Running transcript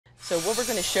So what we're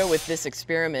going to show with this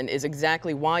experiment is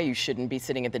exactly why you shouldn't be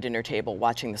sitting at the dinner table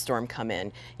watching the storm come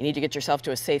in. You need to get yourself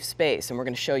to a safe space, and we're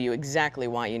going to show you exactly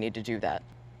why you need to do that.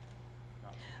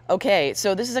 Okay,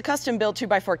 so this is a custom-built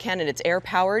 2x4 cannon. It's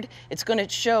air-powered. It's going to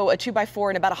show a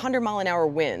 2x4 in about 100-mile-an-hour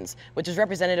winds, which is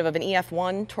representative of an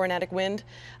EF1 tornadic wind.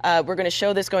 We're going to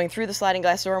show this going through the sliding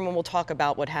glass door, and we'll talk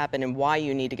about what happened and why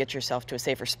you need to get yourself to a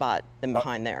safer spot than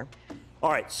behind there.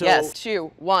 All right, so... Yes, 2,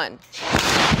 1.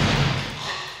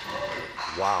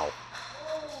 Wow.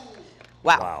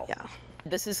 Wow. Yeah.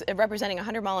 This is representing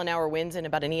 100-mile-an-hour winds in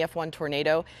about an EF1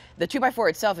 tornado. The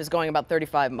 2x4 itself is going about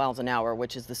 35 miles an hour,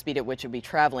 which is the speed at which it would be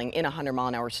traveling in a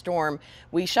 100-mile-an-hour storm.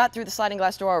 We shot through the sliding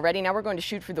glass door already. Now we're going to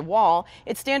shoot through the wall.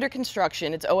 It's standard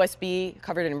construction. It's OSB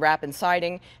covered in wrap and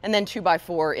siding, and then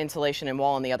 2x4 insulation and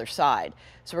wall on the other side.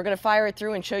 So we're going to fire it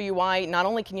through and show you why not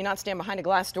only can you not stand behind a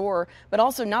glass door, but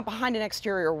also not behind an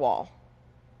exterior wall.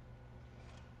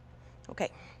 Okay,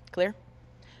 clear?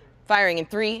 Firing in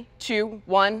 3, 2,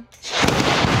 1.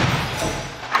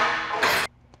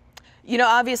 You know,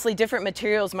 obviously different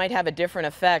materials might have a different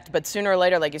effect, but sooner or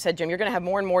later, like you said, Jim, you're going to have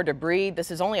more and more debris.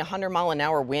 This is only a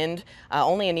 100-mile-an-hour wind,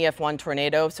 only an EF1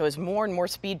 tornado. So as more and more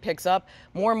speed picks up,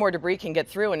 more and more debris can get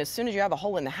through. And as soon as you have a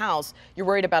hole in the house, you're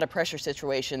worried about a pressure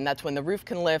situation. That's when the roof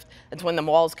can lift. That's when the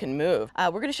walls can move.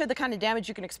 We're going to show the kind of damage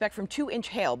you can expect from 2-inch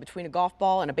hail between a golf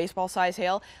ball and a baseball-size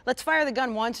hail. Let's fire the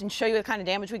gun once and show you the kind of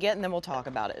damage we get, and then we'll talk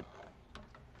about it.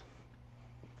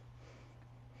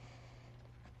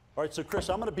 All right, so Chris,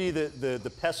 I'm going to be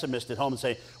the pessimist at home and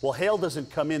say, well, hail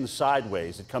doesn't come in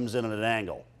sideways. It comes in at an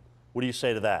angle. What do you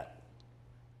say to that?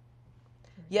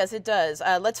 Yes, it does.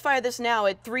 Let's fire this now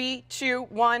at 3, 2,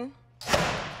 1.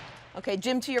 Okay,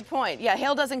 Jim, to your point, yeah,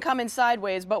 hail doesn't come in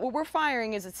sideways, but what we're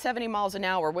firing is at 70 miles an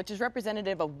hour, which is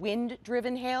representative of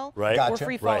wind-driven hail, right? Or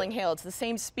free-falling hail. It's the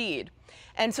same speed.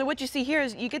 And so what you see here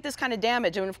is you get this kind of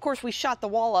damage, and of course we shot the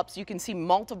wall up so you can see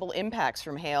multiple impacts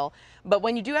from hail. But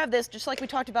when you do have this, just like we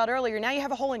talked about earlier, now you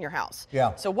have a hole in your house.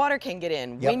 Yeah. So water can get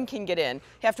in, wind can get in.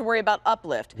 You have to worry about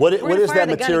uplift. What is that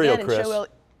material, Chris?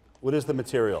 What is the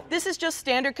material? This is just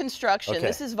standard construction. Okay.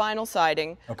 This is vinyl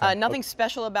siding. Okay. Nothing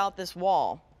special about this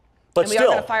wall. But and we are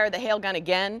going to fire the hail gun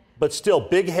again. But still,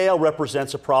 big hail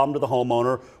represents a problem to the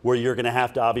homeowner where you're going to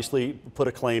have to obviously put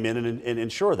a claim in and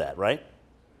insure that, right?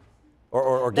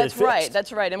 Or get it fixed.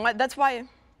 That's right. And that's why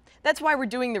we're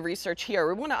doing the research here.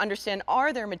 We want to understand,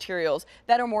 are there materials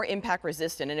that are more impact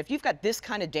resistant? And if you've got this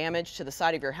kind of damage to the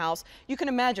side of your house, you can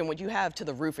imagine what you have to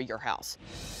the roof of your house.